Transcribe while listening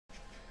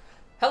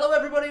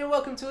everybody, and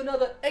welcome to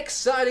another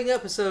exciting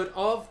episode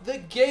of the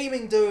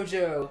Gaming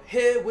Dojo.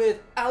 Here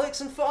with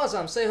Alex and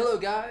Farzam. Say hello,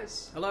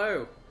 guys.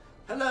 Hello.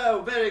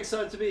 Hello, very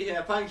excited to be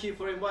here. Thank you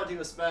for inviting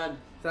us, Ben.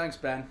 Thanks,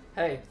 Ben.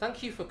 Hey,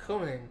 thank you for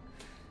coming.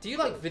 Do you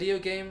like video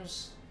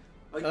games?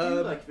 I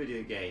do like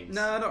video games.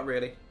 No, not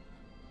really.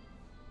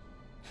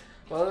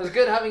 Well, it was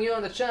good having you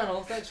on the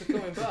channel. Thanks for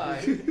coming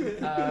by.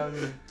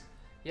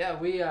 Yeah,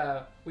 we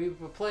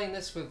were playing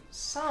this with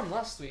Sam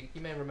last week.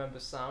 You may remember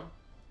Sam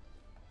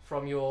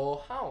from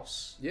your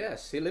house.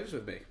 Yes, he lives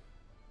with me.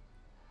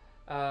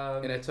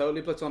 In In a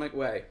totally platonic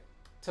way.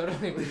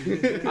 Totally.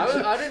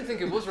 I didn't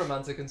think it was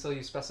romantic until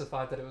you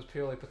specified that it was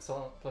purely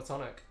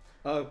platonic.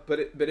 Oh, but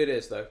it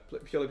is, though.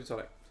 Purely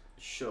platonic.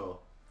 Sure.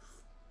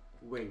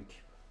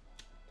 Wink.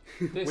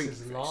 This Wink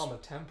is face. Lama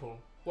Temple.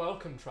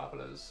 Welcome,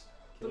 travellers.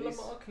 The Please.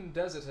 Lamakan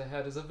Desert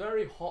ahead is a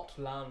very hot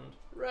land.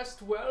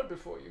 Rest well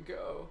before you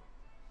go.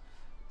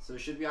 So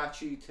should we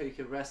actually take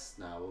a rest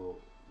now, or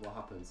what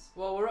happens?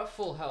 Well, we're at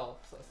full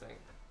health, I think.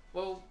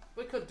 Well,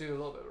 we could do a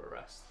little bit of a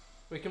rest.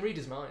 We can read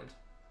his mind.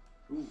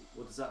 Ooh,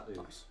 what does that do?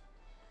 Nice.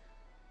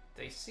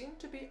 They seem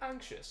to be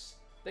anxious.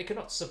 They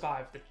cannot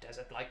survive the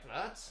desert like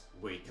that.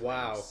 Wait.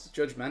 Wow,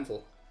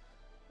 judgmental.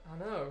 I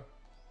know.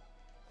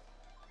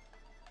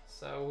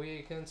 So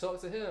we can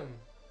talk to him.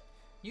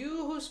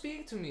 You who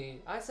speak to me,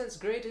 I sense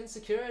great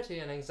insecurity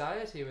and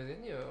anxiety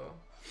within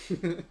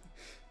you.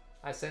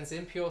 I sense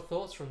impure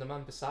thoughts from the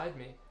man beside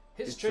me.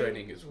 His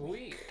training is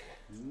weak.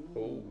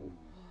 Oh.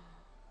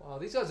 Wow,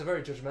 these guys are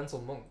very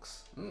judgmental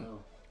monks. Mm. No.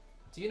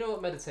 Do you know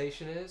what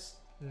meditation is?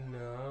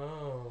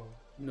 No.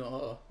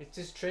 No. It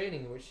is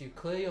training in which you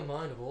clear your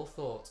mind of all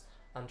thought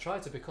and try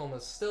to become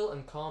as still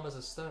and calm as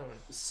a stone.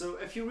 So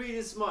if you read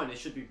his mind, it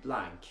should be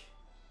blank.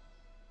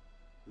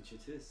 Which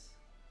it is.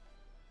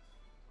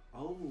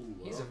 Oh,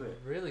 He's I a love it.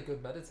 really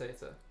good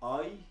meditator.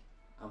 I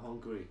am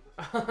hungry.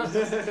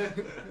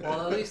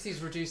 Well, at least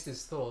he's reduced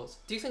his thoughts.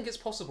 Do you think it's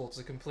possible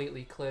to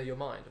completely clear your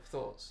mind of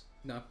thoughts?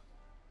 No.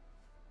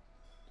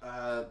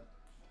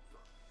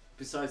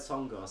 Besides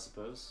hunger, I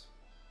suppose.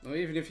 Well,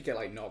 even if you get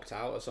like knocked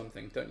out or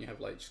something, don't you have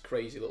like just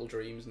crazy little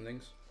dreams and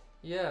things?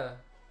 Yeah.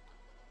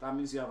 That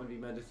means you haven't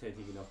been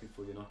meditating enough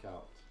before you knock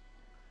out.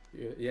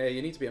 Yeah,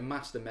 you need to be a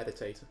master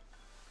meditator.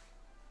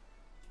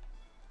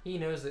 He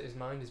knows that his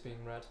mind is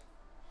being read.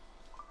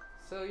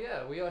 So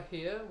yeah, we are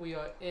here. We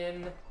are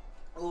in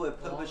Oh, a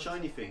purple What?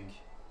 shiny thing.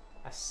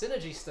 a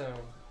synergy stone.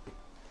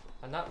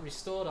 And that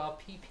restored our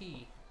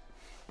PP.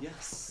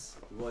 Yes.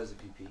 What is a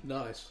PP?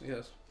 Nice.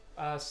 Yes.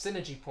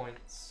 Synergy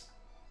points.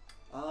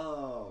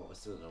 Oh, I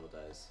still don't know what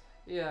that is.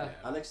 Yeah.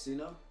 Alex, do you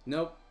know?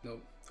 Nope.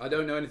 Nope. I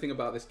don't know anything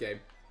about this game,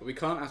 but we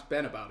can't ask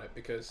Ben about it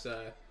because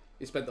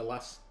he spent the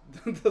last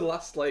the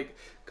last like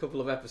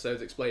couple of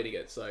episodes explaining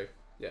it. So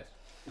yes.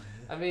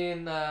 I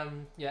mean,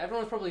 yeah,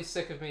 everyone's probably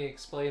sick of me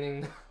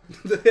explaining.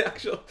 The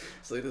actual.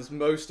 So there's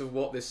most of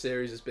what this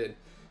series has been.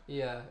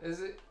 Yeah,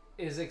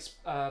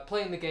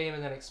 playing the game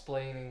and then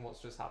explaining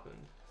what's just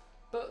happened.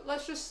 But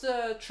let's just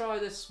try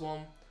this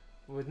one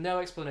with no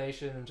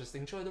explanation and just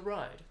enjoy the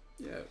ride.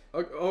 Yeah.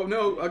 Oh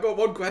no, I got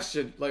one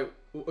question. Like,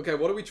 okay,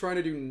 what are we trying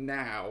to do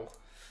now?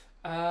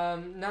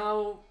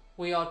 Now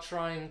we are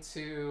trying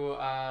to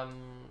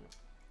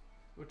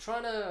we're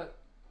trying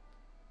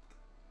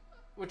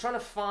to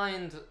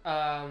find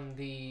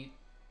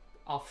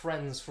our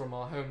friends from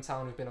our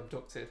hometown who've been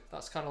abducted.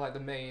 That's kind of like the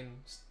main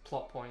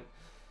plot point.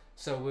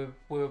 So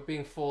we're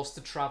being forced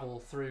to travel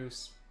through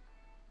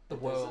the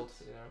world.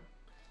 desert.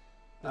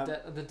 You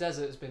know, the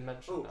desert has been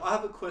mentioned. Oh, now. I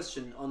have a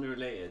question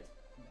unrelated.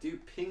 Do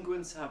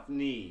penguins have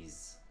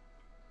knees?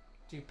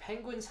 Do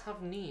penguins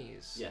have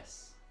knees?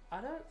 Yes.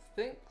 I don't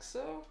think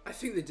so. I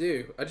think they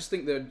do. I just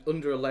think they're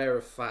under a layer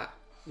of fat.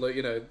 Like,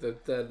 you know,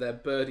 their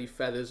birdie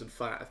feathers and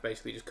fat have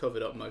basically just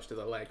covered up most of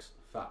their legs.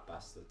 Fat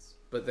bastards.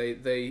 But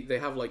they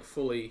have like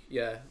fully,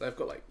 yeah, they've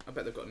got like, I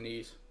bet they've got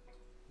knees.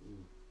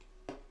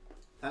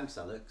 Thanks,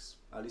 Alex.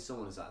 At least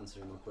someone is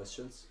answering my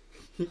questions.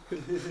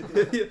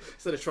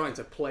 Instead of trying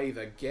to play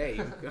the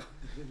game.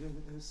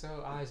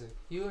 So Isaac,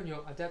 you and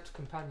your adept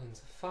companions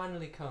have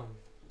finally come.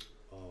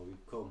 Oh,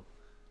 we've come.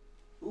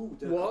 Ooh,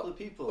 there are a What? couple of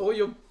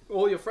people.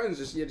 all your friends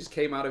just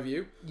came out of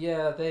you.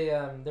 Yeah,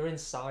 they're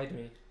inside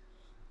me.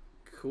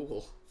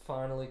 Cool.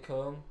 Finally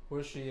come.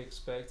 Was she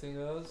expecting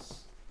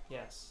us?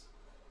 Yes.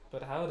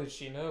 But how did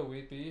she know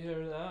we'd be here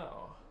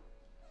now?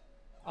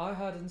 I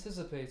had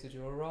anticipated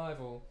your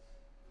arrival.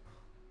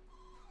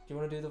 Do you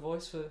want to do the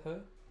voice for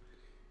her?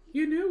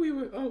 You knew we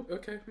were. Oh,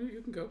 okay.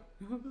 You can go.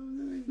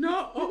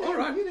 No. Oh, all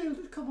right. You know,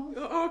 come on.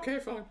 Oh, okay,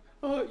 fine.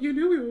 You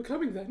knew we were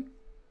coming then.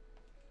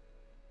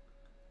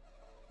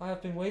 I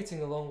have been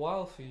waiting a long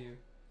while for you.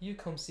 You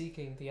come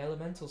seeking the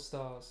elemental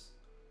stars.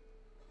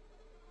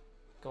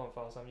 Go on,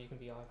 Farzam, you can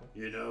be Ivan.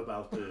 You know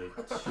about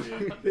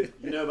you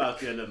know about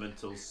the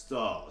elemental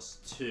stars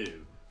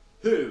too.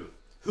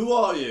 Who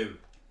are you?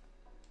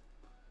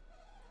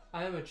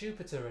 I am a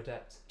Jupiter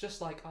adept, just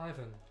like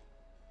Ivan.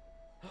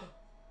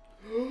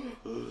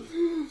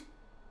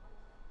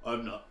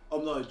 I'm not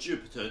a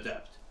Jupiter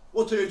adept.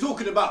 What are you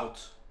talking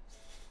about?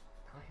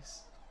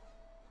 Nice.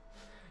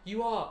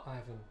 You are,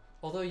 Ivan.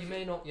 although you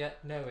may not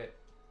yet know it.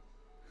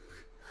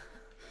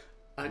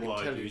 I can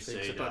Why tell do you you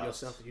things say about that?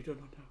 yourself that you do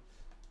not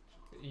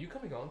know. Are you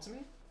coming on to me?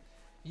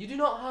 You do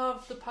not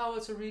have the power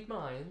to read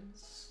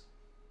minds.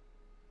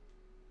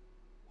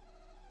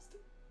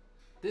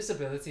 This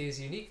ability is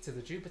unique to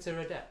the Jupiter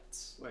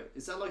Adepts. Wait,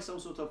 is that like some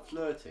sort of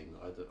flirting?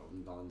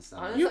 I'm not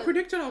understanding. You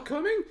predicted our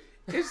coming?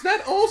 Is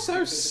that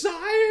also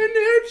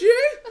Psy-energy?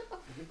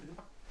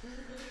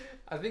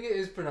 I think it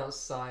is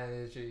pronounced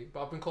synergy,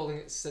 but I've been calling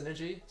it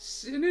synergy.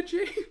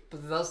 Synergy?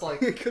 But that's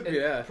like It could be,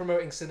 yeah.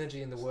 promoting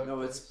synergy in the workplace.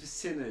 No, it's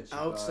synergy.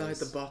 Outside guys.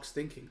 the box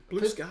thinking.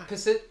 Blue sky.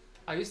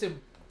 I used to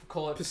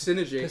call it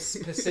Synergy.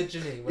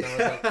 Pisygyny when I was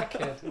like a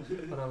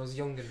kid, when I was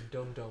young and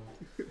dumb.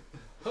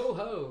 Ho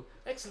ho!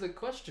 Excellent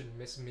question,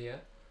 Miss Mia.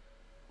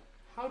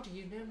 How do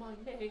you know my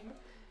name?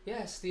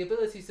 Yes, the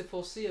ability to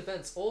foresee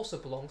events also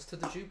belongs to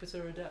the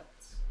Jupiter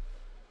Adepts.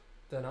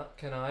 Then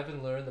can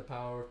Ivan learn the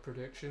power of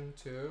prediction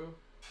too?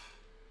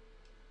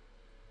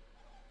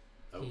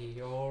 Oh.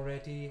 He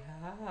already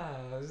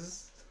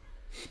has.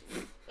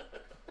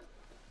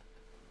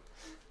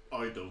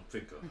 I don't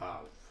think I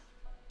have.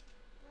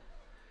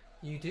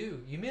 You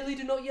do. You merely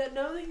do not yet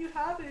know that you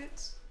have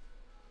it.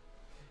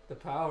 The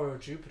power of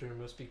Jupiter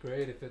must be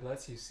great if it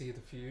lets you see the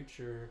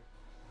future.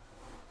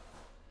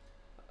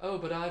 Oh,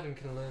 but Ivan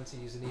can learn to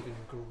use an even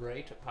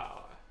greater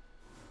power.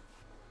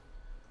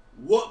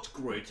 What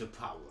greater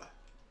power?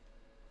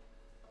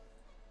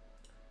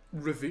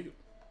 Reveal.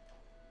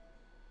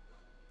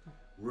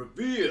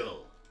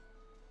 Reveal.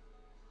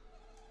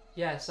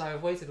 Yes, I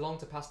have waited long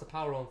to pass the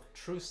power of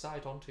true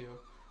sight onto you.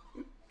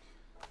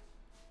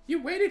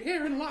 You waited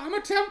here in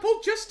Lama Temple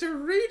just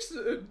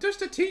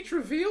to teach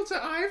Reveal to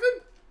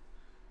Ivan?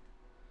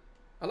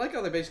 I like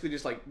how they basically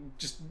just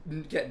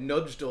get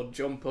nudged or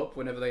jump up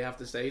whenever they have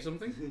to say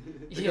something.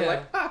 They go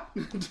like, ah!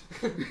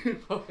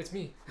 Oh, it's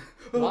me.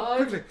 Oh,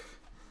 Live. quickly.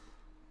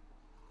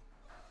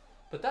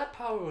 But that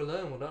power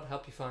alone will not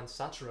help you find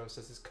Saturos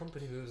as his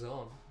company moves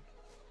on.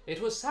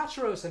 It was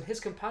Saturos and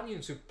his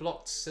companions who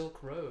blocked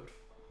Silk Road.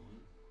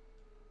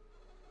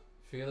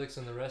 Felix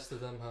and the rest of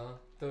them, huh?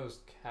 Those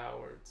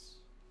cowards.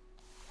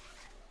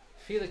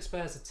 Felix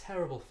bears a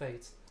terrible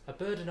fate, a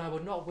burden I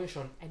would not wish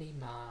on any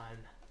man.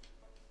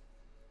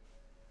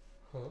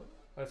 Huh?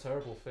 A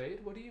terrible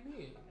fate? What do you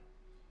mean?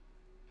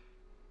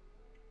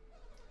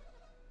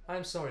 I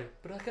am sorry,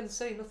 but I can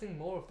say nothing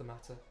more of the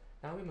matter.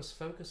 Now we must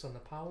focus on the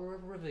power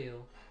of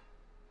reveal.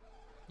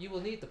 You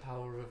will need the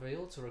power of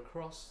reveal to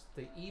cross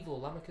the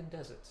evil Lamakan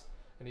Desert.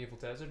 An evil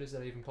desert? Is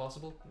that even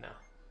possible? No.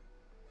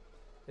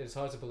 It is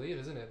hard to believe,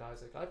 isn't it,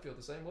 Isaac? I feel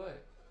the same way.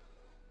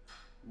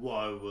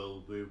 Why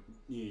will we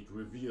need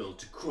reveal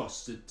to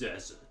cross the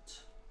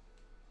desert?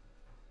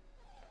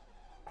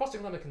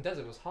 Crossing Lamakan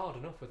Desert was hard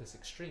enough with this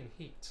extreme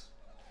heat.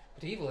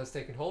 But evil has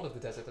taken hold of the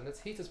desert and its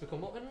heat has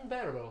become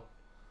unbearable.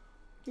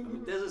 I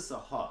mean, deserts are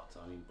hot.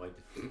 I mean, by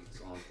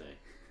default, aren't they?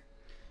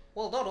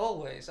 Well, not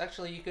always.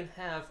 Actually, you can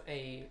have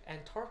a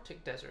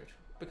Antarctic desert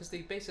because they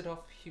base it off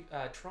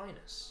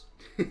dryness.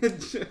 Technically,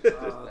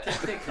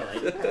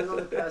 depends on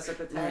the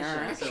precipitation.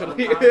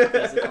 Actually.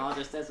 Antarctica is the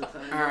largest desert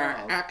in the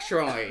world.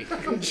 Actually.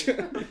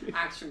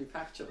 Actually,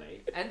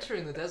 factually.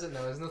 Entering the desert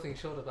now is nothing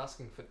short of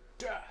asking for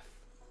death.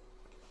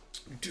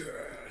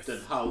 Death.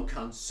 Then how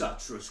can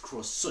Satras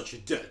cross such a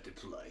dirty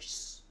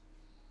place?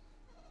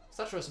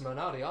 Saturos and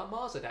Monadi are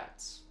Mars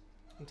adepts.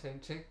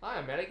 I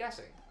am merely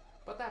guessing,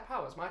 but their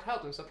powers might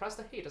help them suppress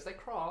the heat as they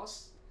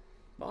cross.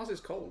 Mars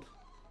is cold.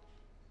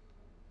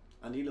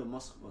 And Elon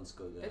Musk wants to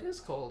go there. It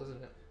is cold,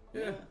 isn't it?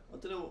 Yeah. I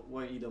don't know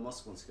why Elon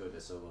Musk wants to go there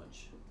so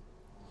much.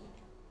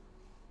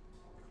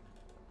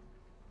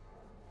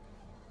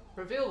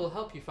 Reveal will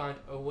help you find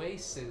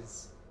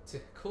oases to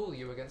cool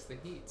you against the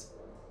heat.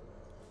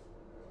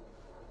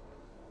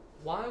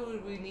 Why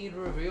would we need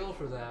reveal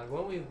for that?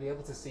 Won't we be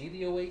able to see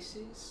the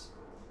oases?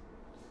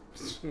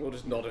 We'll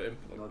just nod at him.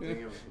 Not Yeah.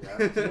 thinking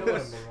of, Do you know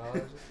what a mirage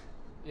is?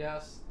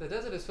 Yes, the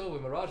desert is filled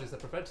with mirages that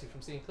prevent you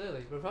from seeing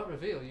clearly. Without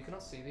reveal, you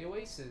cannot see the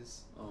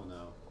oases. Oh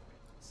no.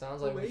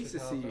 Sounds like we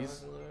should help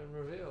Oases. Ivan learn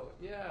reveal.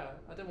 Yeah,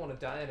 I didn't want to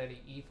die in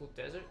any evil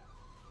desert.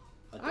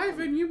 I don't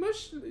Ivan,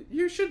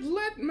 you should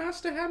let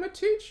Master Hammer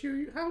teach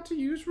you how to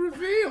use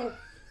reveal.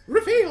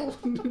 Reveal.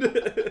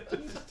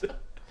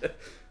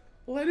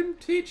 Let him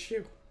teach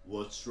you.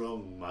 What's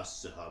wrong,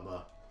 Master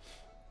Hammer?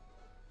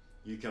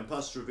 You can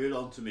pass reveal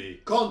on to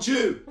me, can't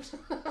you?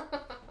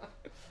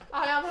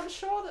 I am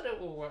unsure that it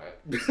will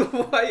work.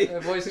 Why? Her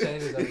voice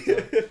changes every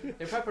time.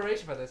 In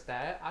preparation for this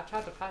day, I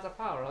tried to pass a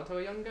power onto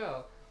a young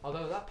girl,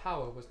 although that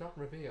power was not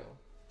reveal.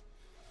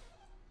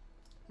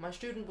 My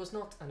student was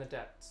not an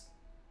adept,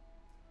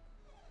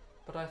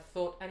 but I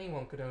thought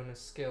anyone could own a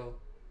skill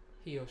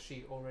he or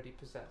she already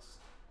possessed.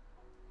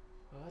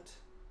 What?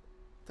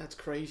 That's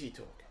crazy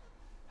talk.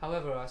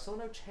 However, I saw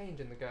no change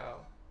in the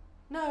girl.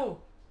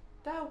 No!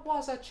 There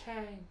was a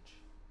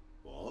change!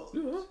 What?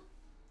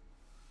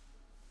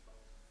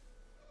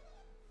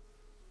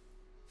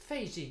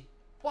 Feiji,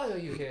 why are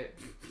you here?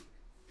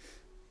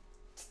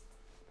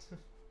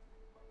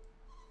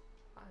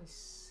 I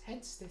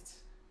sensed it.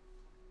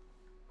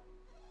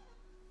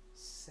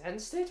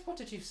 Sensed it? What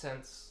did you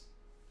sense?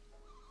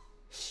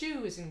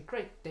 Shu is in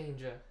great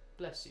danger.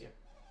 Bless you.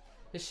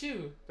 His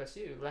Shu, bless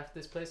you, left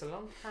this place a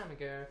long time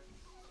ago.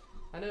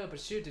 I know, but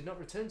Shu did not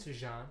return to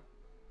Jean.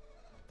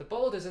 The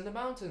boulders in the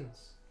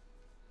mountains.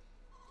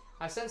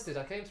 I sensed it.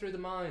 I came through the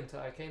mine.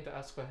 I came to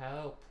ask for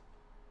help.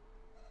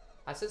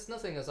 I sensed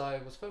nothing as I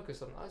was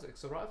focused on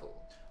Isaac's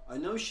arrival. I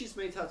know she's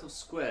made out of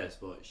squares,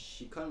 but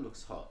she kind of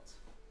looks hot.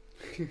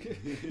 You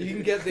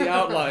can get the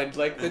outline,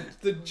 like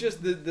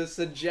the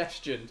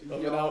suggestion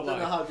of an I outline. don't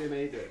know how they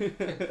made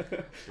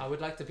it. I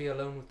would like to be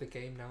alone with the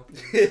game now,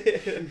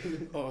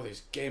 please. Oh,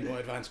 these Game Boy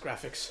Advance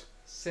graphics.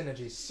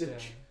 Synergy.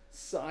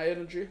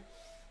 Synergy.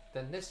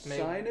 Then this may...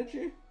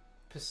 Synergy?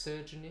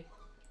 Persurgeny.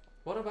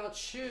 What about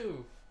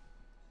Shu?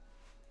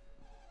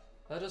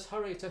 Let us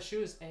hurry to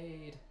Shu's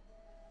aid.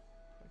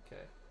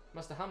 Okay.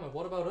 Master Hammer,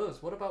 what about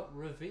us? What about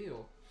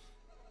Reveal?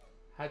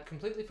 Had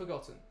completely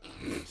forgotten.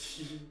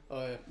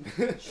 Oh yeah.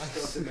 She's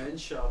got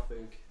dementia, I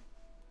think.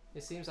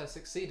 It seems I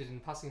succeeded in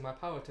passing my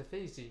power to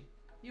Fazy.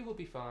 You will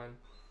be fine.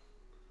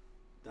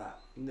 That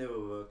never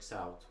works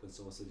out when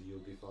someone says you'll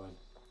be fine.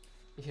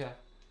 Yeah.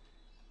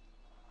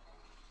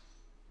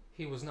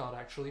 He was not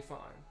actually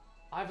fine.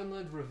 Ivan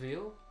learned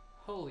Reveal?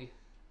 Holy.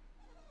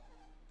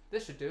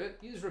 This should do it.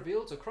 Use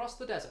Reveal to cross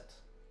the desert.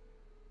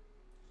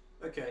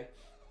 Okay.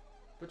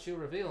 But your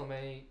Reveal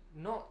may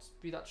not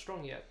be that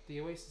strong yet.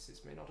 The oases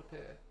may not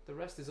appear. The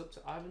rest is up to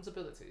Ivan's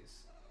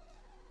abilities.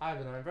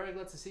 Ivan, I am very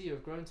glad to see you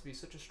have grown to be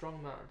such a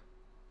strong man.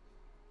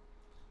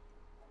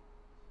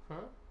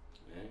 Huh?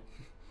 Yeah.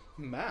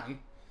 Man.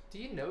 Do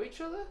you know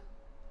each other?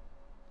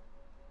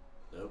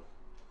 No.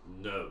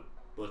 No.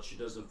 But she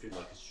doesn't feel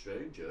like a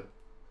stranger.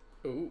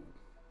 Ooh.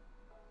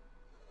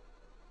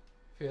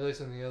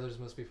 Felix and the others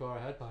must be far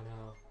ahead by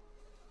now.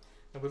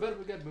 And we better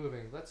get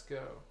moving. Let's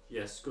go.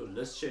 Yes, good.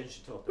 Let's change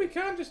the topic. We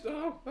can't just.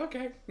 Oh,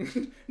 okay.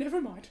 Never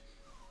mind.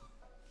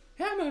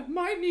 Hammer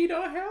might need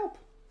our help.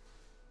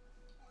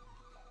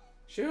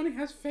 She only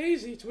has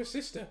Fazy to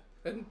assist her,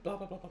 and blah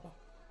blah blah blah blah.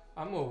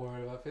 I'm more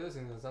worried about Felix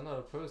and this. I'm not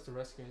opposed to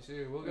rescuing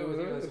you. We'll go with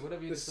you guys.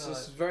 Whatever you decide.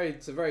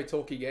 It's a very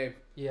talky game.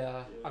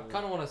 Yeah, I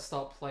kind of want to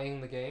stop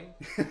playing the game.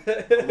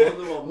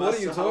 What are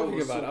you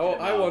talking about?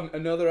 I want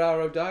another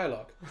hour of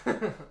dialogue.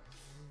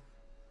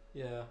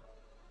 Yeah.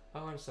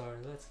 Oh, I'm sorry.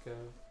 Let's go.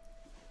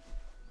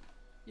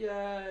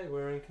 Yay,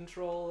 we're in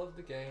control of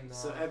the game now.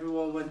 So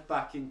everyone went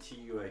back into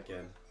you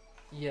again.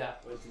 Yeah,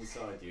 Went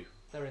inside you.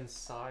 they're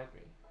inside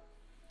me.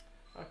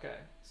 Okay,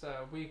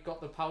 so we got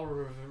the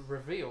power of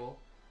reveal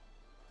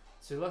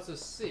to let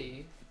us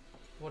see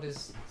what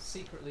is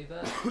secretly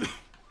there.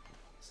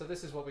 So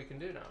this is what we can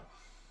do now.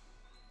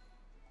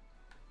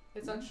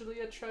 It's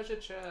actually a treasure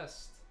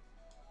chest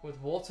with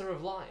water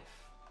of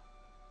life,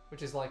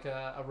 which is like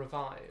a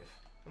revive.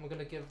 And we're going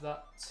to give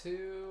that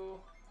to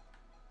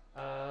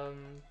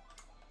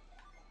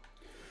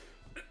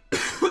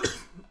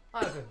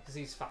Ivan, because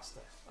he's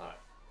faster. Alright,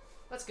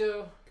 let's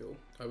go. Cool.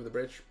 Over the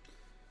bridge.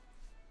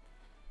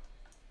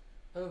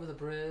 Over the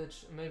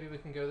bridge. Maybe we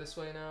can go this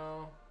way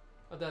now.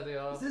 Oh, there they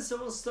are. Is there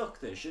someone stuck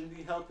there? Shouldn't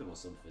we help him or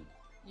something?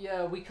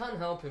 Yeah, we can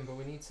help him, but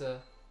we need to...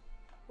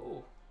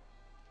 Oh.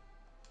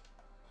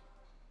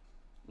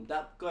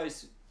 That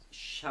guy's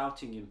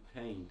shouting in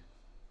pain.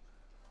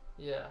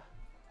 Yeah.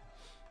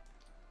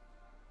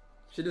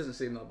 She doesn't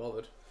seem that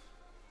bothered.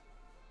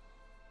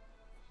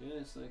 Yeah,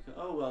 it's like,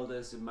 oh well,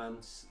 there's a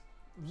man's...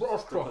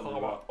 Master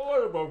Hammer,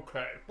 I'm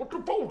okay, but the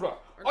boulder,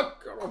 I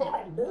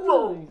can't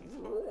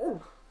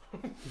move.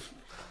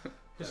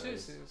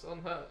 Jesus is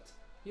unhurt.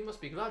 You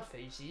must be glad,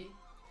 Fazy.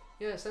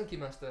 Yes, thank you,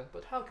 Master.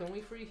 But how can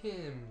we free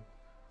him?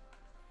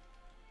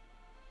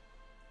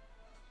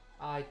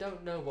 I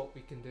don't know what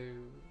we can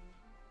do.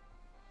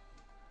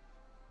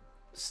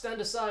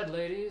 Stand aside,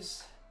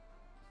 ladies.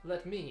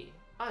 Let me,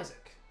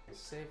 Isaac,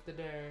 save the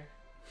day.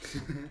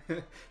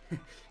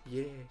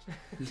 Yeah.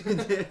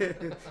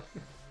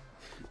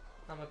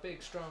 I'm a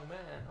big, strong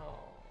man.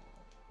 Oh.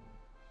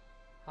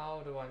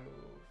 How do I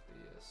move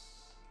this?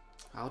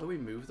 How do we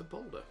move the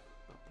boulder?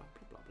 Blah, blah,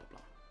 blah,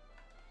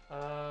 blah,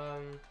 blah.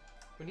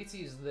 We need to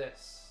use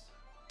this.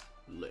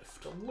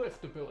 Lift. The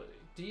lift ability.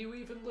 Do you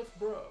even lift,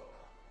 bro?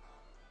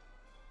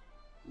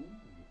 Ooh.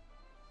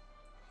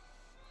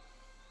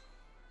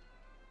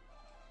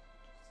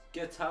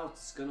 Get out,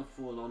 it's gonna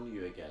fall on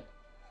you again.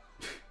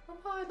 Oh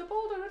my, the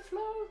boulder, it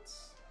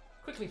floats!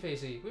 Quickly,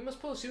 Fazy, we must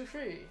pull you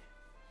free.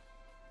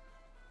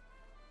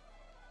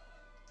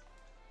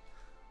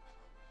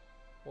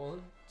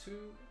 One,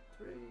 two,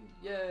 three.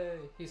 Yay!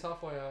 He's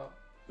halfway out.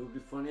 It would be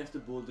funny if the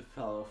boulder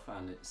fell off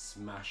and it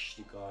smashed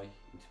the guy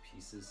into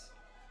pieces.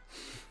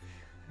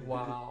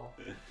 Wow.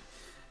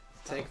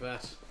 Take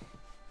that.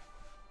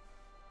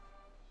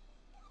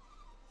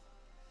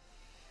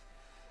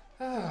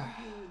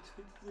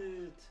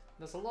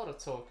 There's a lot of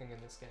talking in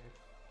this game.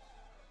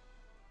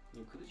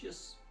 You could have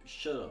just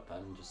shut up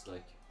and just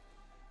like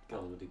go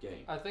on with the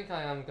game. I think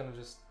I am gonna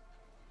just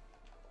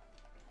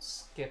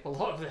skip a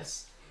lot of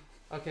this.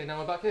 Okay, now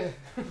we're back here.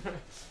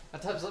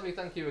 Atabs, let me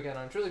thank you again.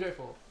 I'm truly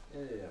grateful.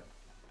 Yeah.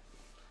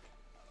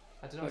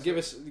 I did not Give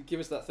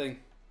us that thing.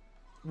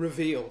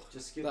 Reveal.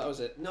 Just give. That was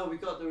it. No, we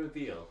got the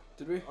reveal.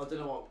 Did we? I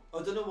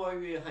don't know why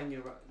we were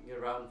hanging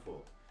around for.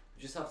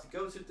 We just have to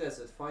go to the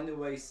desert, find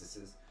oases.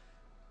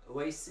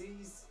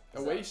 Oases?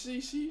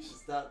 Oases?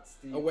 Is that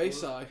the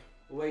Oasi.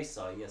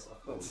 Oasi, yes,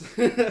 of course.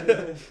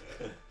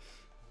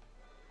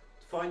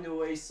 Find the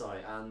Oasi,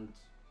 and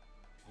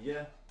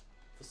yeah,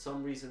 for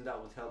some reason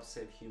that would help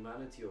save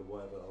humanity or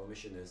whatever our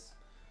mission is.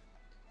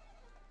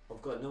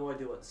 I've got no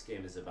idea what this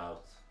game is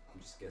about.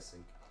 I'm just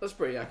guessing. That's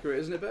pretty accurate,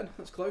 isn't it, Ben?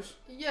 That's close.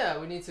 Yeah,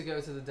 we need to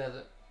go to the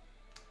desert.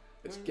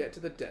 Let's get to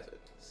the desert.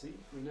 See,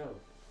 we know.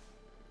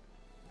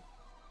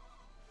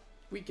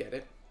 We get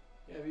it.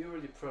 Yeah, we're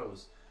already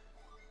pros.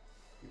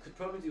 You could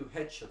probably do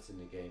headshots in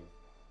the game.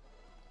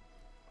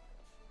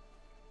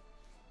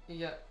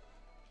 Yeah.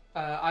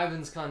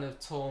 Ivan's kind of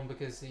torn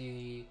because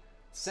he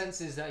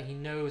senses that he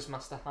knows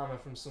Master Hammer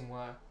from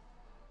somewhere,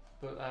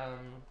 but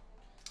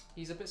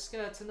he's a bit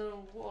scared to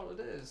know what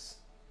it is.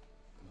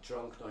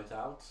 Drunk night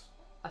out.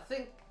 I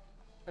think,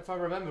 if I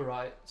remember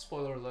right,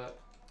 spoiler alert,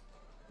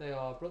 they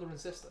are brother and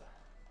sister.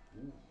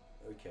 Ooh,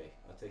 okay,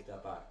 I'll take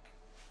that back.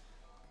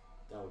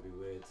 That would be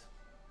weird.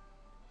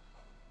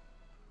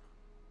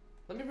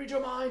 Let me read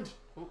your mind!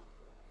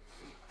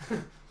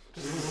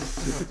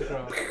 Just off the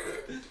ground.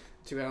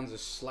 2 hands of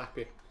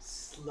slappy.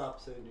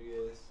 Slaps her in the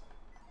ears.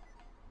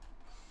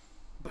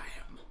 Bam.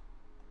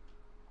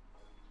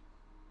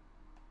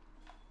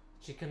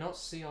 She cannot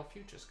see our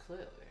futures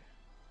clearly.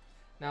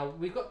 Now,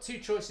 we've got 2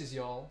 choices,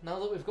 y'all. Now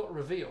that we've got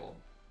reveal,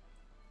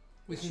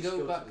 we can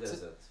go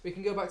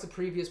back to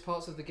previous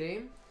parts of the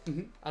game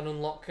Mm-hmm. and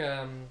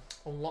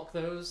unlock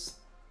those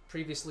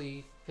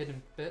previously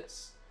hidden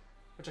bits,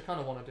 which I kind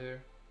of want to do.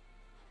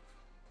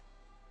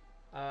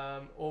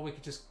 Or we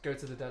could just go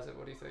to the desert.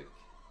 What do you think?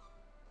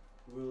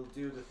 We'll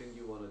do the thing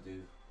you want to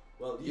do.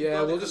 Well,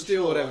 yeah, we'll just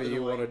do whatever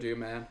you want to do,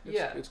 man.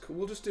 Yeah. It's cool.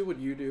 We'll just do what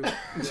you do. Yeah,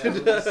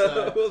 we'll just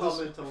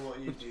comment on what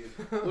you do.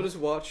 We'll just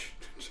watch.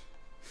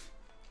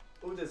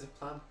 Oh, there's a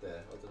plant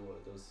there. I don't know what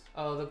it does.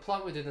 Oh, the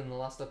plant we did in the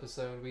last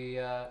episode, we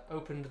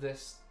opened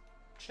this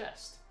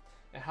chest.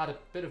 It had a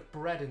bit of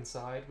bread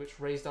inside, which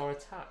raised our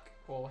attack,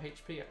 or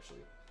HP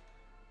actually.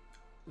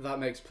 That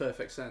makes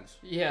perfect sense.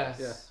 Yeah.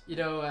 Yeah. You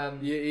know,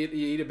 You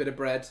eat a bit of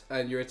bread,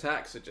 and your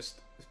attacks are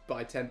just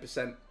by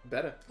 10%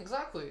 better.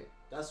 exactly.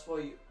 That's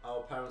why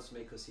our parents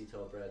make us eat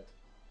our bread.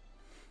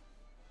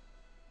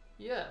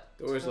 Yeah.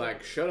 They're always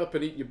like, shut up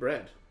and eat your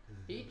bread.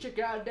 Eat your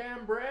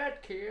goddamn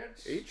bread,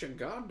 kids. Eat your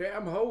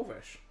goddamn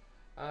hovis.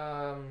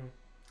 I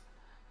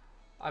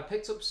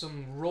picked up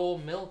some raw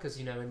milk, as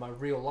you know, in my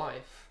real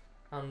life,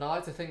 and I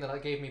like to think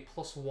that gave me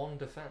 +1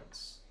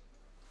 defense.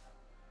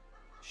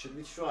 Should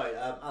we try?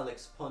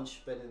 Alex,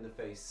 punch Ben in the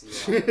face.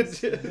 See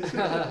what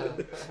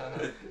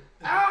happens.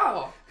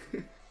 Ow!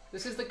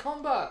 This is the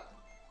combat.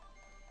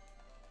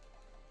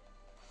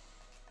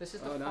 This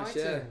is the Oh, nice,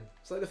 fighting. yeah.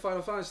 It's like the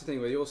Final Fantasy thing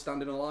where you all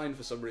stand in a line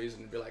for some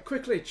reason and be like,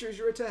 quickly, choose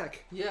your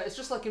attack. Yeah, it's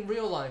just like in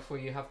real life where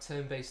you have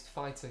turn-based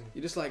fighting.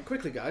 You're just like,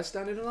 quickly, guys,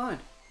 stand in a line.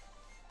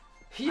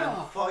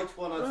 Yeah. And fight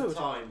one at a Road.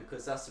 time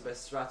because that's the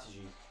best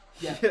strategy.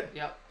 Yeah. Yeah.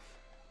 Yeah.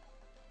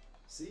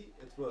 See,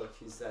 it worked.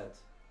 He's dead.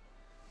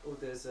 Oh,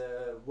 there's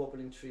a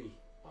wobbling tree.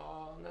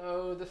 Oh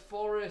no, the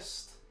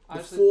forest. The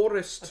I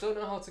forest. don't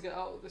know how to get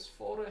out of this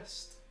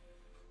forest.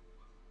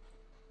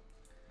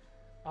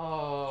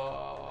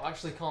 Oh, I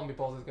actually can't be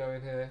bothered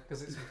going here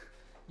because it's.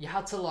 You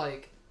had to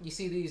like. You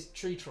see these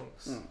tree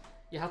trunks. Mm.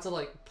 You had to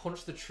like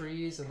punch the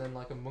trees and then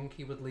like a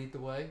monkey would lead the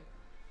way.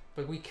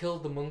 But we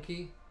killed the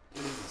monkey,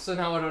 so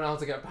now I don't know how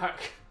to get back.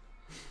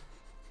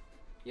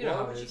 You know Why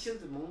how would it you is. kill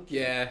the monkey?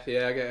 Yeah,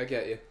 I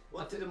get you.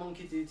 What did the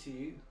monkey do to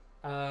you?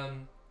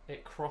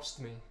 It crossed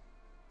me.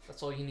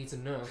 That's all you need to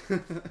know.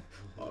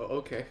 Oh,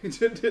 okay.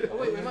 Oh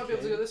wait, we might be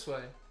able to go this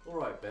way.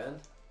 Alright, Ben.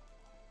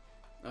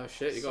 Oh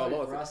shit, you got Sorry a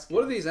lot for of asking.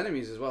 What are these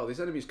enemies as well? These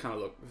enemies kind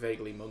of look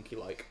vaguely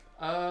monkey-like.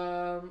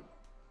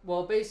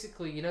 Well,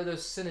 basically, you know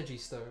those synergy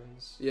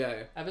stones.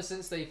 Yeah. Ever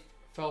since they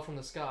fell from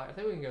the sky, I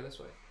think we can go this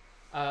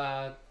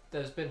way.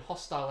 There's been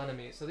hostile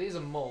enemies. So these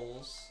are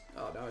moles.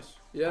 Oh, nice.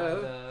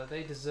 Yeah. And,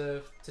 they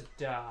deserve to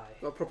die.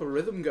 Got a proper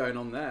rhythm going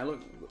on there.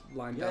 Look,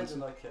 line Yeah, they're dancing.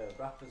 like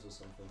rappers or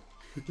something.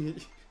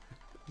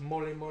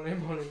 Molly.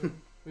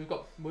 we've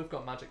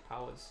got magic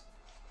powers.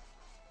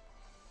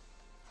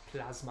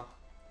 Plasma.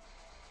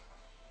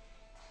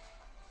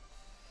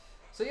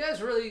 So yeah, it's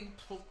really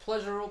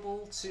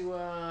pleasurable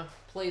to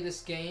play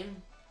this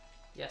game.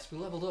 Yes, we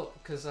leveled up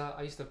because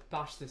I used to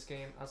bash this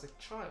game as a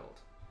child.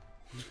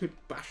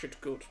 Bash it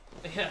good.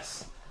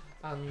 Yes,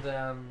 and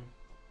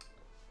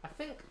I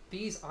think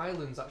these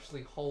islands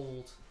actually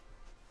hold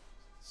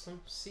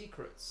some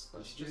secrets.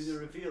 Let's Did you just... do the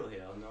reveal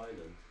here on the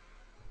island?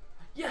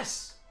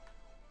 Yes!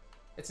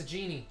 It's a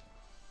genie.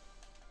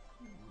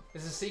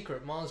 It's a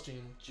secret, Mars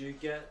genie. Do you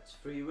get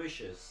 3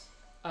 wishes?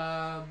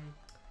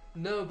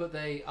 No, but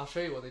I'll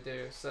show you what they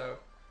do. So,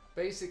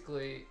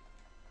 basically,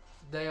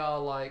 they are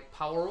like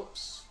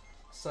power-ups.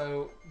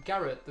 So,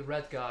 Garrett, the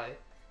red guy,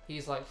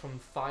 he's like from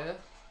fire.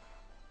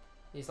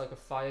 He's like a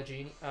fire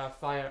genie,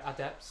 fire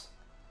adept,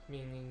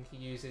 meaning he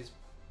uses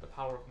the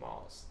power of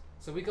Mars.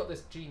 So we got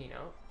this genie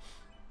now.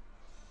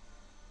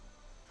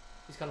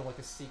 He's kind of like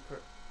a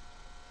secret,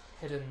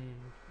 hidden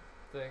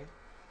thing.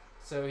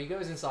 So he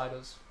goes inside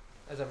us,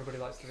 as everybody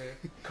likes to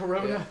do.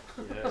 Corona.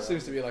 Yeah, That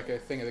seems to be like a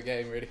thing of the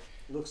game, really.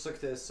 looks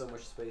like there's so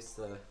much space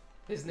there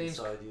His name's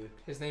inside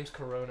you.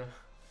 Corona.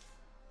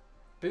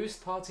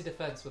 Boost party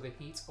defense with a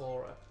heat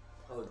aura.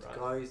 Oh, Right.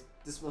 guys,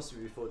 this must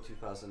be before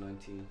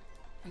 2019.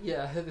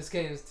 Yeah, this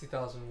game is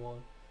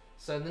 2001.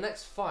 So in the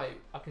next fight,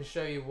 I can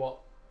show you what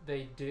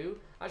they do.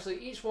 Actually,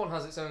 each one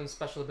has its own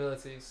special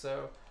abilities.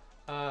 So,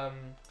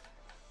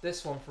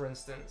 this one, for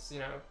instance, you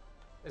know,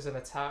 is an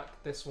attack.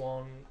 This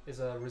one is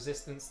a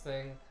resistance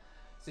thing.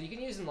 So you can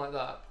use them like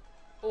that,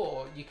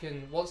 or you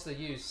can, once they're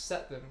used,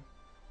 set them.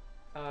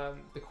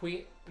 The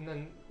queen, and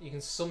then you can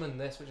summon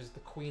this, which is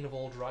the Queen of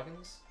all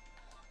Dragons.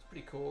 It's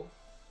pretty cool.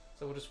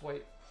 So we'll just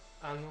wait,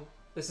 and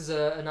this is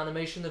an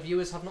animation the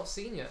viewers have not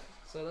seen yet.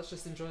 So let's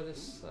just enjoy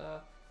this.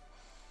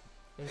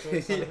 Enjoy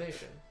this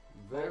animation.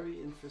 Very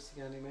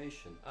interesting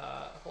animation.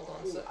 Hold on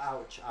a Ooh, sec.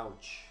 ouch,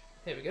 ouch.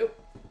 Here we go.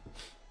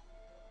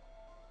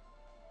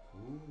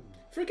 Ooh.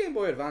 For a Game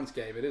Boy Advance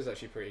game, it is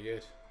actually pretty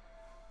good.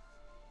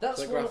 That's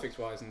Like one. graphics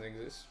wise and things,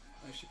 it's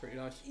actually pretty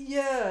nice.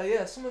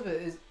 Yeah. Some of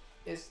it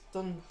is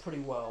done pretty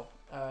well.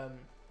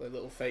 Like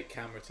little fake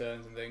camera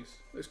turns and things.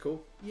 It's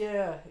cool.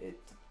 Yeah,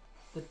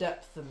 the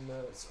depth and the.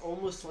 It's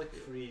almost like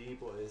 3D,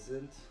 but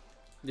isn't.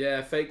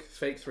 Yeah, fake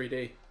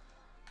 3D.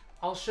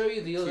 I'll show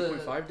you the other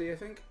 2.5D, I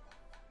think.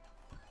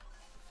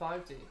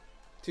 5D,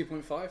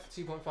 2.5.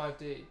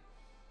 2.5D.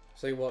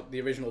 So what the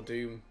original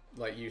Doom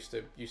like used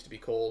to be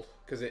called,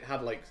 because it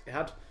had No,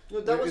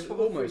 that It was was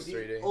probably almost 3D.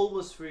 3D.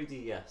 Almost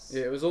 3D, yes.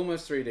 yeah, it was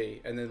almost 3D,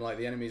 and then like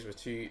the enemies were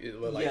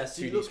like yes,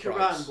 2D you look sprites.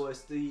 around, but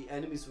it's the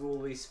enemies were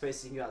always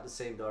facing you out the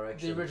same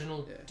direction. The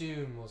original Yeah.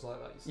 Doom was like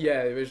that. You said.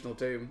 Yeah, the original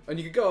Doom, and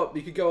you could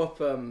go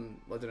up I don't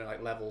know,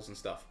 like levels and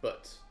stuff,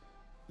 but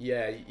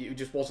yeah, it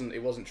just wasn't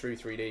true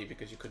 3D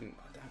because you couldn't.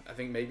 I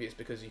think maybe it's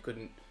because you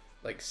couldn't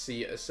like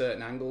see at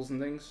certain angles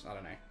and things. I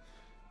don't know.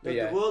 But Like,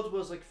 yeah, the world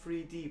was like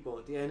 3D,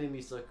 but the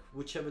enemies, like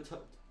whichever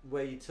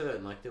way you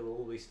turn, like they were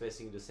always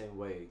facing you the same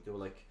way. They were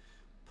like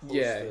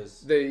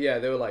posters. they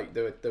were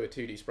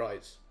 2D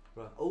sprites.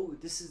 Right. Oh,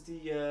 this is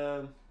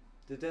the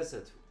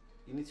desert.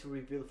 You need to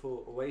reveal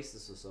for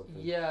Oasis or something.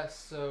 Yeah.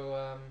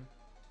 So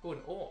oh, an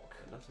orc.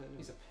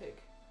 He's a pig.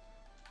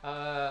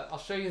 I'll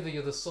show you the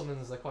other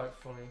summons. They're quite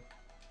funny.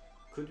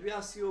 Could we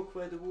ask you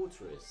where the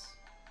water is?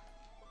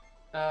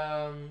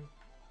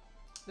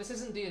 This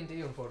isn't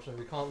D&D,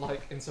 unfortunately. We can't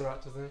like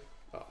interact with them.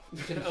 Oh.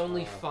 You can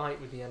only Ah.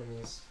 fight with the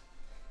enemies.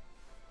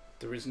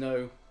 There is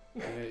no.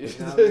 Now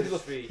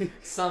the tree.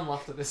 Sam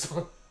laughed at this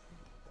one.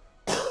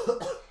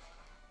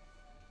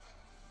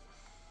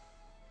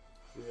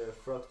 We're a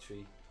frog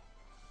tree.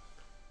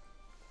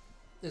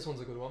 This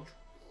one's a good one.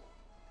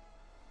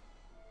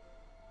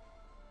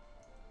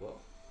 What?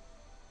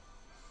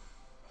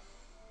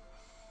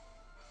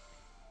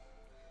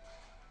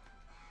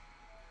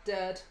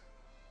 Dead.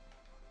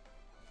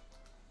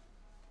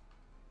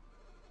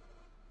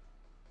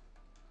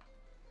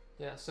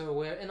 Yeah, so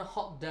we're in a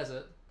hot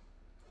desert.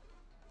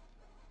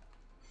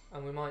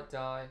 And we might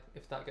die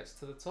if that gets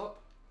to the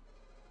top.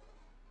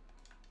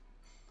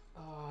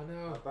 Oh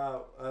no.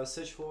 About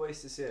search for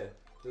Oasis here.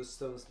 Those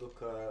stones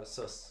look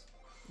sus.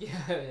 Yeah,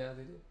 yeah,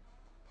 they do.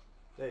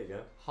 There you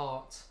go.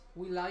 Heart.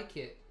 We like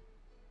it.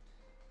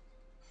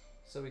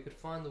 So we could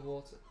find the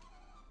water.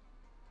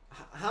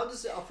 How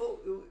does it? I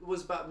thought it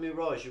was about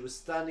Mirage. You were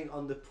standing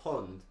on the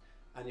pond,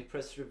 and you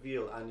press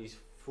reveal, and you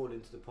fall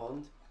into the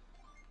pond.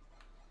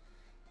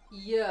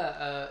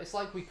 Yeah, it's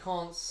like we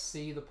can't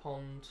see the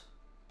pond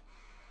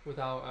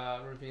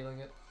without revealing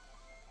it.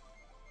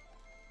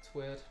 It's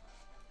weird.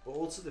 But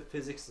also the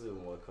physics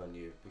didn't work on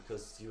you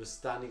because you were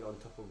standing on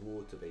top of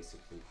water,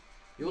 basically.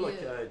 You were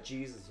Yeah. like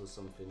Jesus or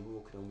something,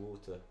 walking on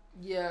water.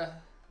 Yeah,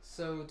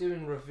 so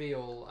doing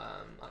reveal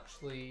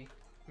actually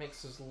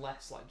makes us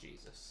less like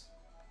Jesus.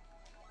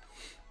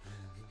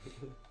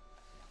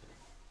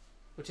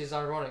 Which is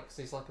ironic because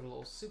he's like a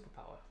little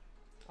superpower.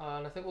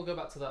 And I think we'll go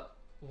back to that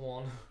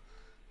one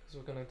because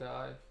we're gonna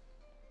die.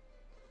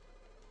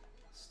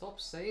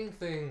 Stop saying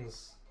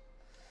things.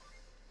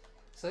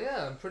 So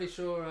yeah, I'm pretty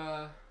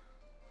sure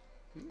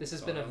this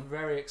has been a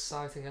very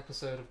exciting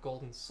episode of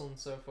Golden Sun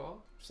so far.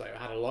 So I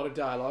had a lot of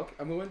dialogue,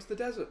 and we went to the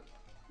desert.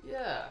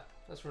 Yeah,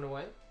 let's run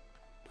away.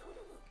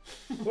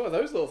 What are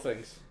those little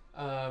things?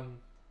 I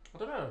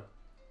don't know.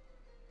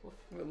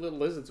 Little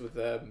lizards with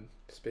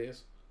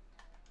spears.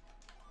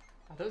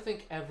 I don't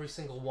think every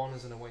single one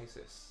is an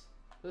oasis.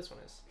 But this one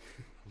is.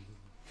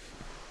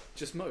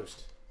 Just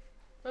most.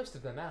 Most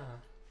of them are.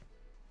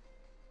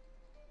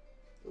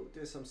 Oh,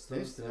 there's some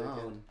stones there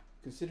again.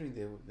 Considering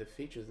the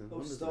features and Oh,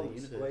 wonders of the stones,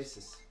 universe.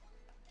 Oasis.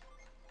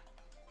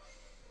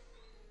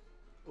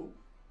 Oh,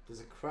 there's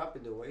a crab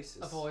in the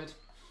Oasis. Avoid.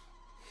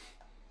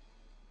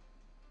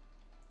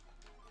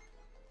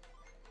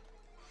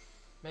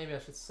 Maybe I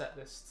should set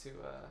this to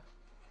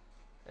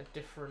a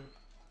different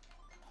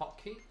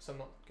hotkey, so I'm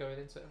not going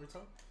into it every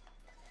time.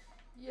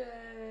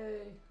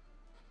 Yay!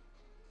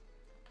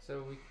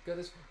 So we go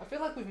this. I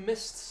feel like we've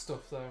missed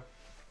stuff though.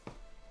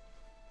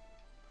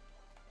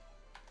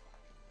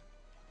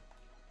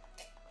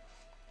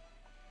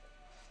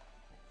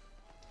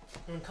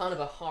 I'm kind of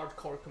a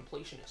hardcore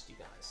completionist, you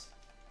guys.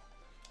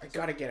 I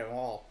gotta get them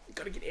all. I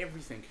gotta get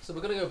everything. So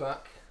we're gonna go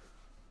back.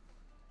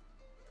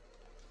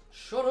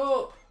 Shut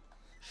up!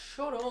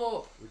 Shut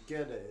up! We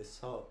get it, it's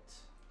hot.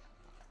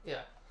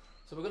 Yeah.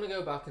 So we're gonna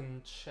go back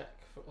and check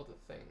for other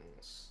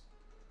things.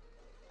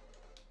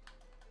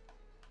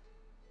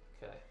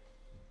 Okay.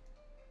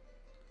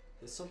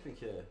 There's something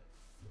here.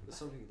 There's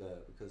something there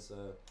because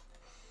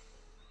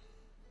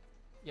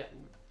Yeah.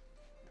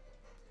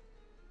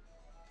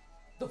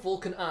 The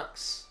Vulcan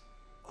axe.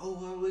 oh,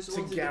 I always To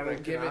wanted the Garrett,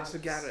 Vulcan give it axe. to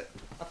Garrett.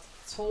 I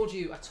told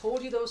you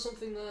there was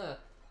something there.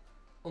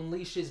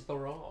 Unleashes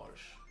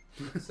barrage.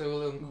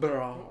 So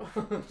Bro.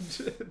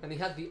 and he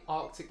had the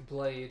Arctic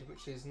blade,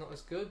 which is not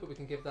as good, but we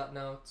can give that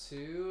now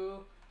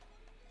to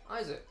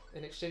Isaac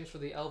in exchange for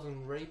the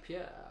Elven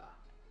rapier.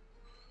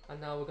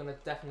 And now we're gonna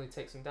definitely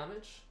take some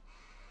damage.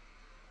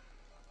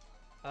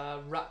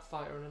 Rat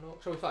fighter and an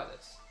orc. Shall we fight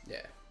this?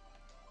 Yeah.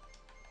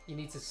 You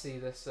need to see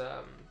this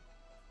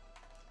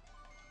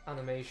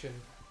animation.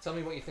 Tell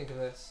me what you think of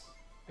this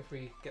if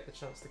we get the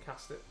chance to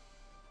cast it.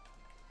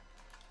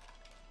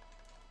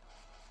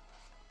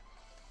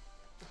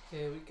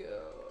 Here we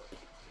go.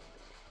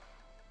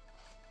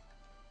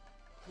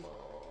 Come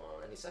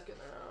on, any second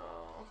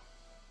now.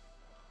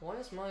 Why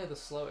is Maya the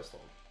slowest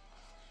one?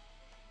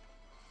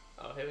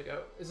 Oh, here we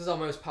go. This is our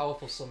most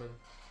powerful summon.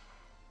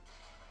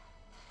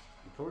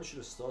 You probably should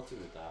have started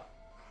with that.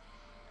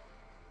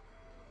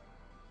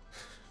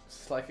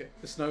 It's like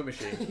a snow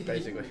machine,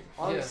 basically.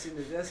 Alex in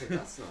the desert,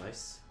 that's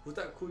nice. Would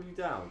that cool you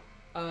down?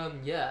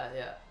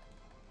 Yeah.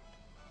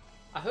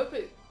 I hope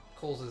it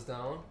cools us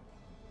down.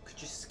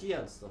 Could you ski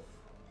and stuff?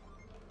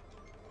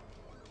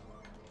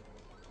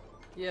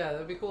 Yeah,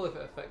 that'd be cool if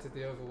it affected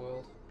the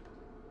overworld.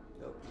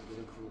 Yep, you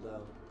didn't cool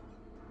down.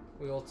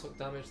 We all took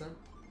damage then.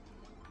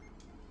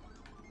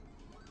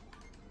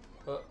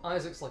 But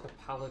Isaac's like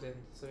a paladin,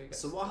 so he gets...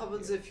 So what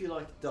happens if you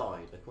like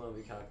die? Like one of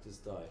your characters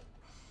die?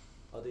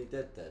 Are they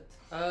dead?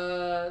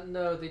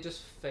 No, they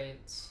just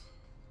faint.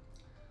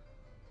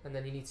 And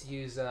then you need to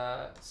use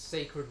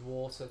sacred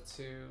water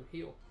to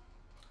heal.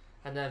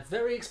 And they're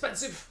very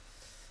expensive!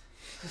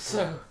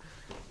 So,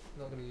 I'm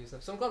not going to use them.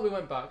 So I'm glad we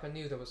went back. I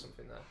knew there was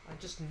something there. I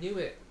just knew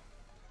it.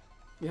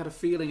 You had a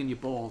feeling in your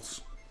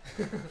balls.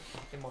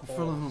 In my A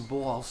feeling in balls. my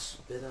balls.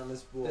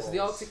 Bananas balls. This is the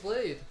Arctic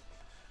Blade.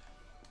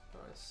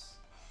 Nice.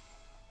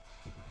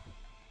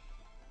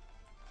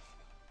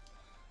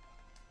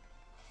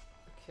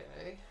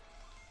 Okay.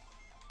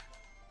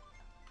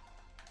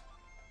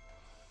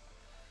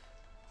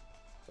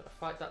 Gotta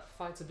fight that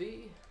fighter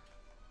bee.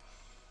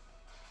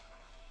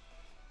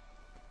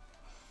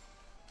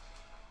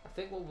 I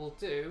think what we'll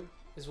do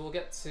is we'll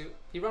get to...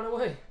 He ran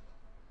away!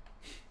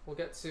 We'll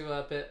get to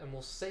a bit and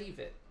we'll save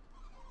it.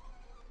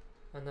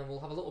 And then we'll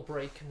have a little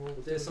break and we'll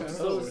do There's some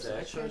something Oh, stones there.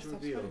 it's Try like- to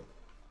reveal.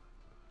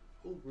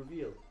 Oh,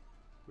 reveal.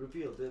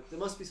 Reveal. There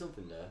must be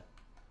something there.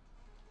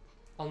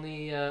 on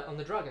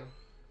the dragon.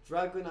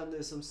 Dragon, and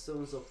there's some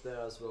stones up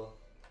there as well.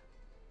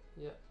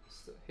 Yeah,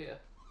 here.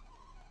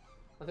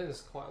 I think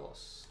there's quite a lot of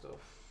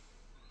stuff.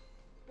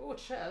 Oh, a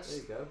chest. There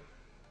you go.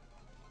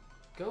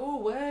 Go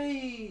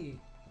away!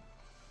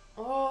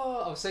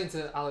 Oh, I was saying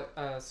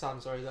to Sam,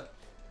 sorry, that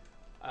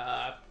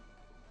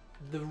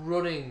the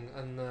running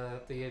and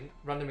the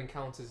random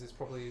encounters is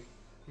probably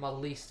my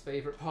least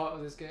favourite part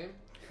of this game.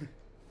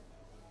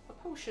 A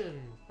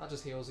potion! That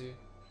just heals you.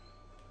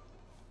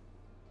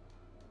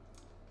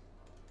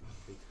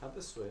 Have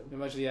a swim.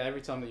 Imagine, yeah,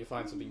 every time that you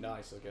find something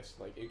nice, I guess,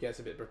 like, it gets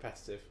a bit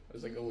repetitive.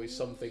 There's like always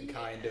something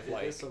kind of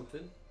like There's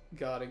something.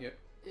 guarding it.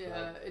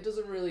 Yeah, it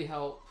doesn't really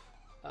help.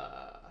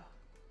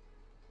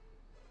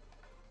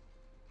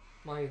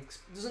 It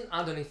doesn't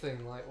add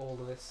anything like all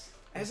of this.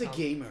 As a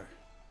gamer,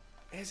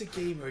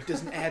 it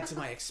doesn't add to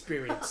my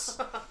experience.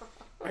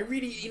 I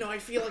really, I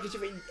feel like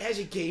as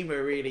a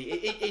gamer,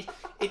 really,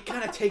 it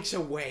kind of takes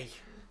away.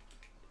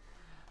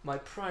 My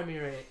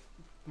primary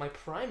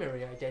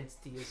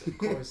identity is, of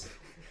course,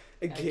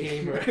 A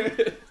gamer.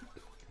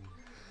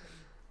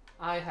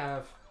 I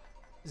have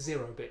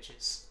 0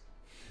 bitches.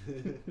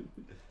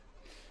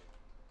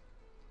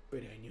 But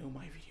I know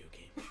my video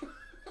game.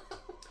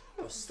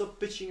 Oh, stop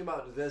bitching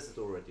about the desert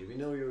already. We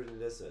know you're in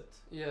the desert.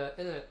 Yeah,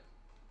 innit?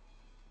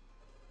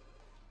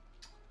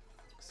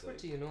 So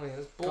Pretty annoying.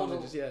 It's Can't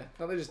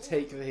bored. they just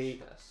take the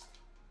heat?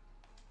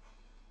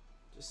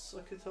 just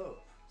suck it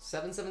up.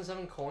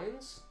 777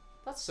 coins?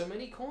 That's so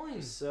many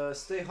coins.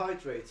 Just, stay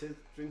hydrated.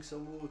 Drink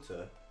some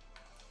water.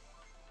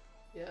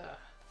 Yeah.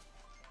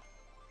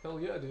 Hell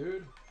yeah,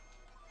 dude.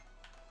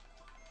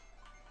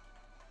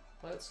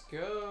 Let's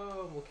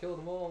go. We'll kill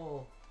them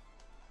all.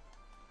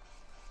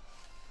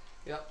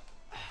 Yep.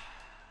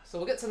 So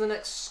we'll get to the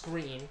next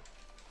screen.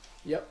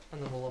 Yep.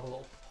 And then we'll have a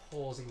little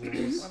pausey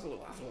wars. Have a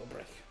little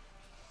break.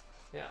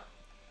 Yeah.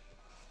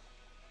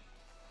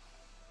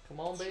 Come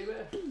on, baby.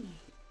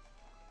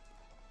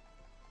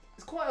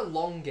 It's quite a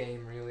long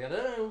game, really. I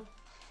don't know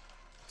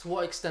to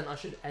what extent I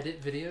should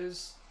edit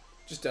videos.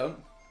 Just don't.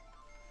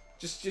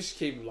 Just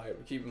keep them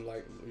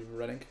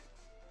running.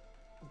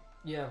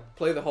 Yeah.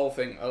 Play the whole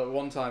thing at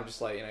one time.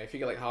 Just like, you know, if you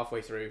get like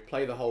halfway through,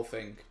 play the whole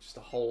thing. Just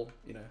the whole,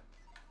 you know,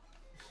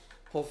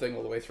 whole thing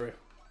all the way through.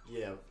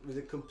 Yeah, with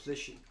a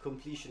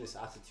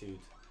completionist attitude.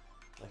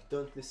 Like,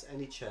 don't miss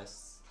any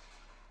chests.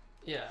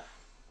 Yeah,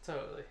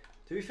 totally.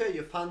 To be fair,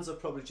 your fans are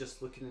probably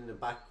just looking in the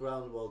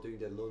background while doing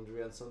their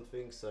laundry and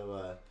something,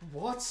 so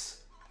What?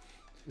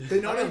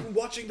 They're not even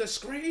watching the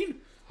screen.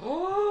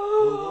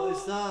 Oh, what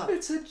is that?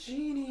 It's a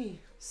genie.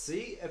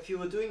 See, if you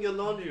were doing your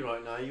laundry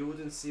right now, you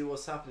wouldn't see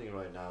what's happening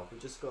right now. We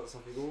just got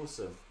something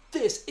awesome.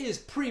 This is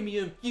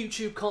premium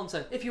YouTube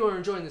content. If you are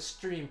enjoying the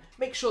stream,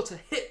 make sure to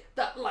hit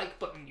that like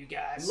button, you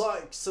guys.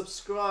 Like,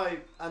 subscribe,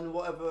 and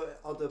whatever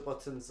other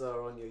buttons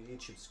are on your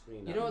YouTube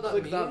screen. You know what that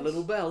Click means? that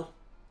little bell.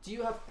 Do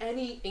you have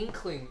any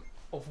inkling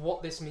of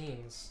what this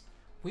means?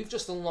 We've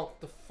just unlocked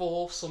the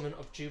 4th summon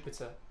of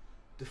Jupiter.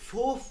 The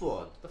 4th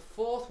one? The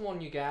 4th one,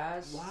 you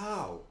guys.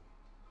 Wow.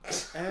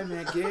 Oh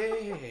my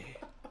god.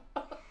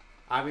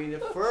 I mean, the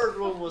 3rd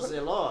one was a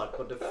lot,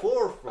 but the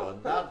 4th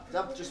one, that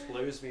just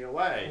blows me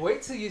away.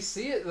 Wait till you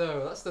see it,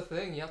 though. That's the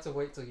thing. You have to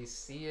wait till you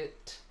see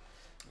it.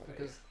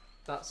 Because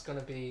that's going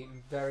to be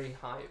very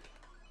hype.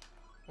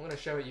 I'm going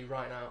to show it you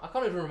right now. I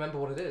can't even remember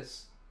what it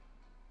is.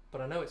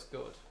 But I know it's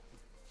good.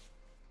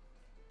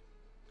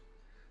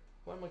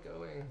 Where am I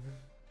going?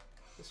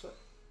 This way?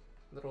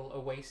 Little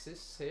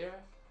oasis here.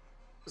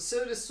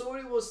 So the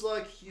story was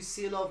like, you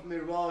see a lot of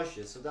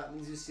mirages, so that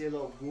means you see a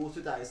lot of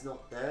water that is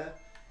not there.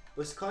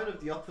 But it's kind of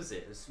the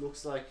opposite. It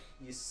looks like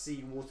you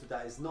see water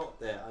that is not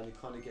there and you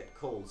kind of get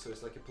cold, so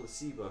it's like a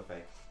placebo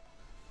effect.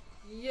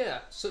 Yeah,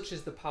 such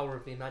is the power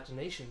of the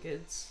imagination,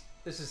 kids.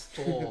 This is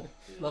Thor,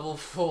 level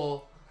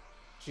 4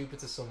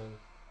 Jupiter summon.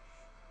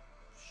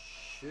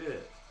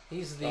 Shit.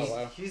 He's the Oh,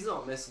 wow. He's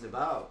not messing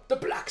about. the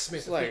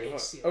blacksmith It's of like the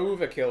Aesir.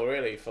 overkill,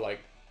 really, for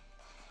like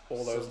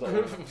all those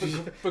little.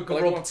 For Like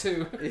Grub one-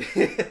 2.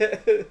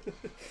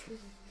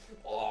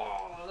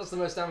 Oh, that's the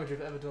most damage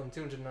we've ever done.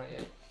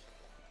 298.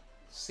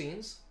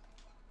 Scenes.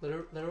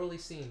 Literally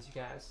scenes,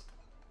 you guys.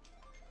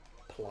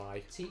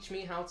 Ply. Teach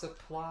me how to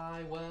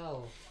ply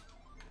well.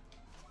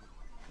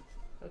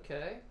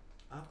 Okay.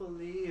 I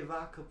believe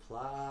I could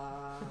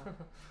fly.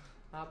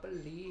 I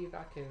believe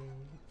I can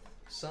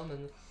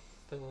summon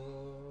the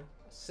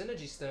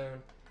Synergy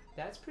Stone.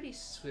 That's pretty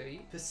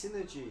sweet.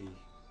 Synergy.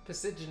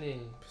 Persigeny.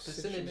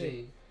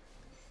 Persigeny.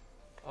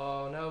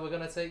 Oh no, we're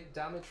gonna take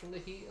damage from the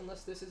heat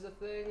unless this is a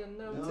thing, and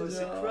no, No, it's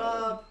it's a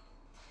crab.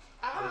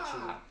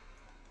 Ah!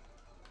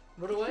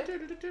 Run away.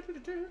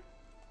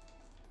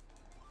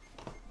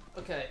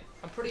 Okay,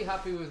 I'm pretty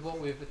happy with what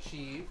we've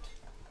achieved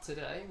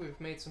today. We've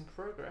made some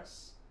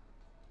progress.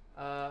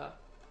 Yeah.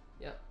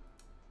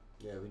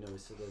 Yeah, we know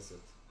it's a desert.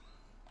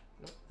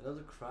 Nope.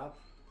 Another crab.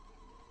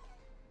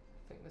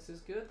 I think this is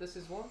good. This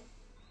is one.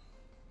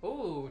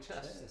 Oh,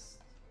 chest.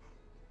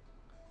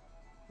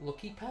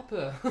 Lucky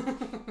Pepper.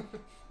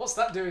 What's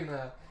that doing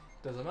there?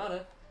 Doesn't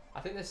matter. I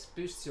think this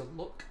boosts your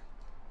luck.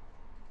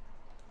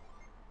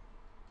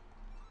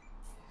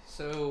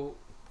 So,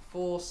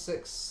 4,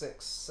 6,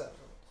 6, 7.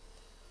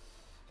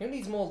 Who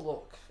needs more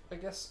luck? I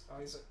guess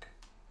Isaac.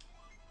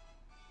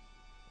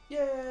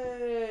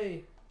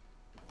 Yay!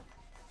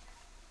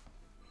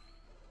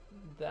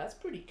 That's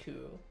pretty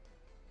cool.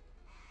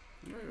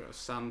 Oh, a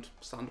sand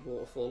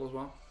waterfall as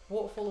well.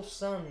 Waterfall of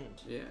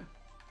sand. Yeah.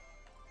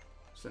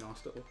 It's a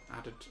nice little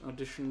added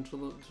addition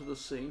to the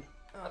scene.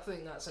 I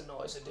think that's a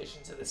nice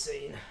addition to the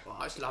scene. Well,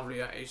 it's lovely.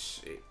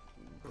 It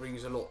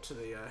brings a lot to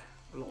the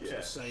to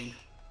the scene.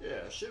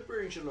 Yeah, she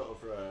brings a lot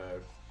of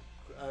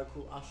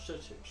cool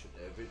aesthetics in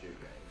their video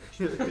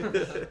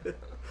game.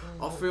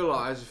 I feel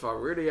like as if I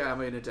really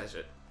am in a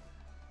desert.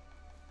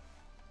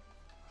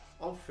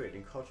 I'm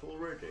feeling hot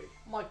already.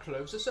 My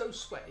clothes are so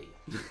sweaty.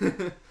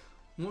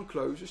 My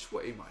clothes are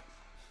sweaty, mate.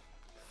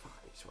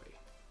 Fucking sweaty.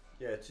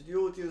 Yeah, to the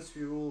audience,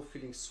 we're all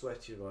feeling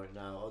sweaty right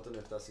now. I don't know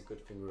if that's a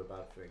good thing or a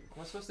bad thing.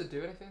 Am I supposed to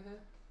do anything here?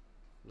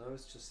 No,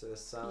 it's just a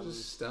sound.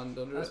 Just stand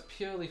under That's it.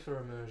 purely for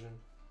immersion.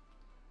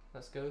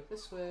 Let's go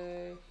this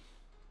way.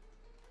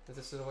 Is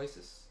this an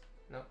oasis?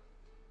 No.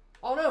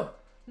 Oh no!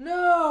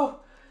 No!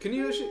 Can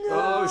you actually? No!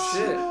 Oh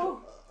shit!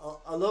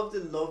 I love the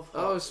love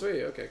heart. Oh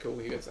sweet. Okay, cool.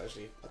 You get to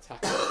actually attack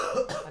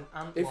it. An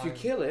ant If you lion.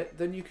 kill it,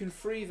 then you can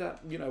free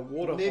that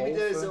water Maybe hole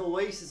there's for an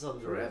oasis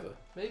under forever. it.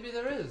 Maybe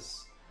there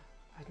is.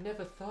 I'd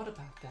never thought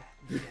about that.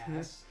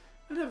 Yes.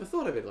 I never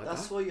thought of it like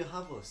That's that. why you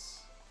have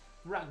us.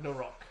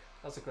 Ragnarok.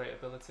 That's a great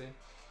ability.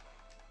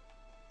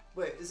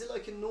 Wait, is it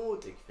like a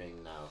Nordic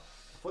thing now?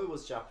 I thought it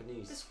was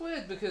Japanese. It's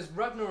weird because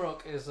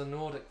Ragnarok is a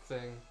Nordic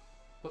thing,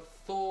 but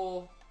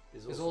Thor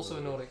is also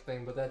a Nordic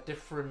thing, but they're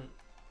different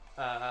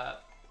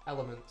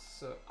elements.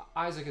 So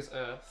Isaac is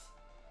Earth,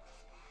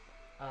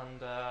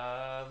 and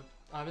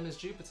Ivan is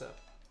Jupiter,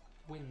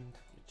 wind.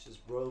 Which is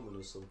Roman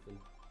or something.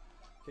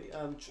 Okay,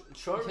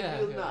 try and Yeah,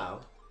 reveal yeah. now.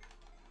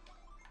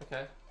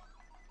 Okay.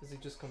 Does he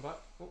just come back?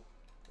 Oh,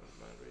 never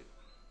mind, read.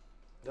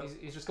 Nope.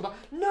 He's just come back.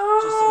 No!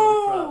 Just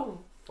another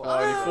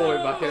Oh, you fall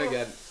it back in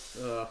again.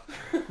 Ugh.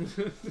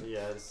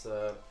 Yeah, it's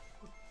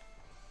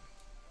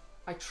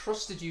I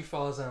trusted you,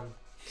 Farzam.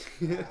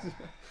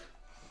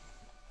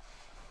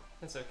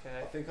 It's okay.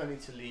 I think I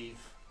need to leave.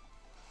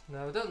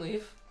 No, don't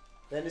leave.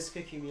 Ben is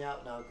kicking me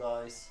out now,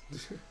 guys.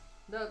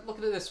 No, look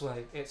at it this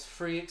way. It's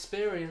free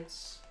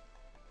experience.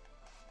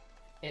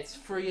 It's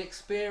free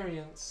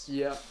experience.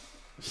 Yeah.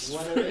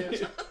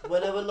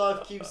 Whenever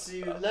life gives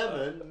you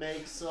lemon,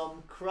 make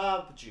some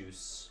crab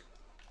juice.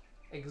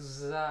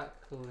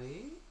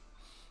 Exactly.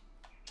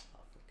 Oh,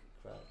 fucking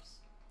crabs.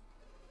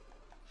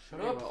 Shut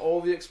Yeah, up. well,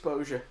 all the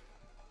exposure.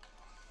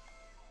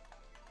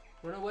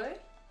 Run away?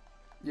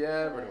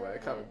 Yeah, run away. I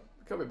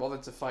can't be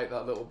bothered to fight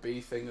that little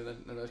bee thing and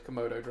a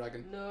Komodo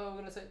dragon. No, I'm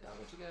gonna take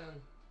damage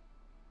again.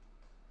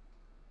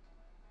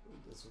 Ooh,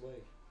 there's a way.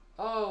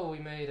 Oh, we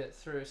made it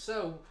through.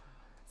 So,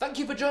 thank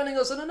you for joining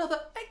us on another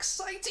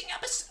exciting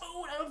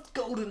episode of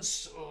Golden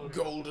Sun.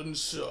 Golden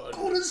Sun.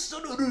 Golden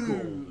Sun.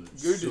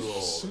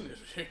 Golden Sun.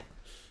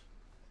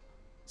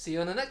 See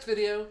you on the next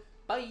video.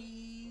 Bye.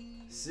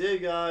 See you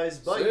guys.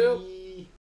 Bye. See ya.